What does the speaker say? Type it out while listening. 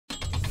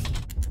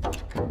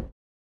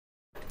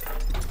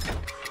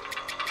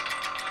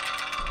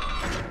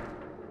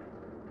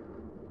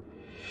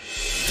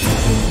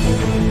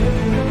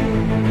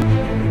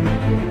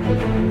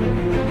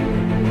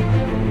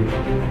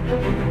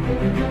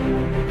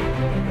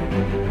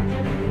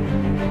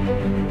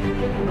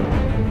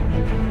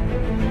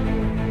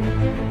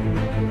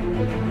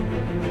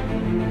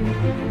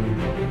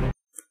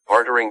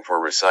Bartering for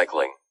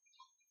recycling.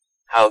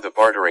 How the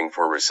bartering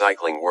for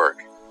recycling work.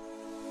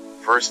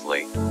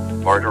 Firstly,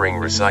 bartering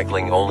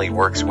recycling only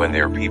works when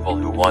there are people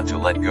who want to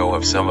let go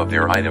of some of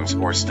their items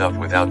or stuff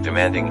without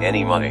demanding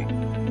any money.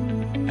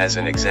 As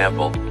an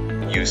example,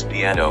 used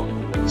piano,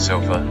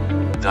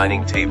 sofa,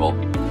 dining table,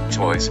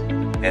 toys,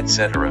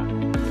 etc.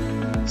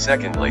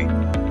 Secondly,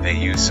 they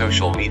use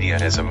social media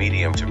as a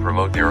medium to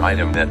promote their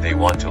item that they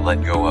want to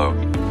let go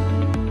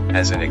of.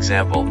 As an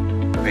example,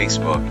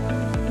 Facebook.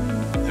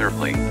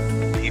 Thirdly,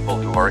 people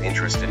who are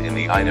interested in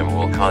the item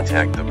will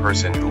contact the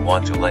person who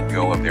want to let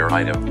go of their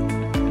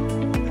item.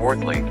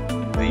 Fourthly,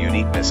 the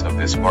uniqueness of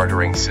this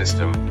bartering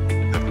system,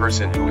 the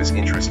person who is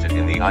interested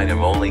in the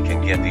item only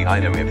can get the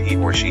item if he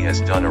or she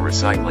has done a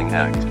recycling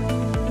act.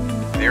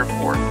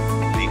 Therefore,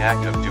 the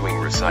act of doing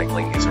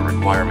recycling is a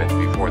requirement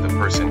before the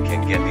person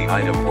can get the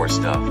item or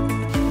stuff.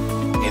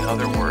 In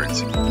other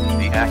words,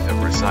 the act of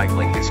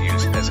recycling is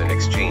used as an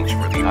exchange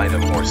for the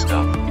item or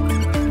stuff.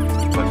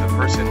 But the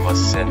person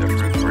must send a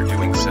proof for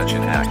doing such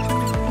an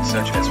act,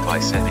 such as by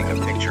sending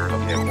a picture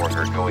of him or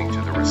her going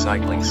to the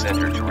recycling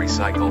center to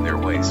recycle their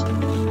waste.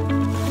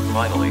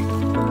 Finally,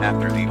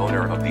 after the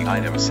owner of the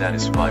item is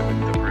satisfied with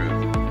the proof,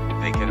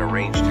 they can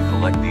arrange to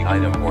collect the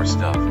item or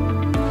stuff.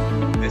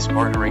 This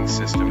bartering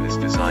system is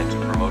designed to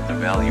promote the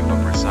value of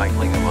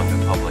recycling among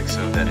the public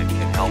so that it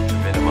can help to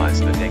minimize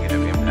the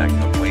negative impact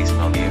of waste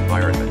on the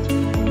environment.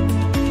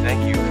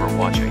 Thank you for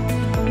watching.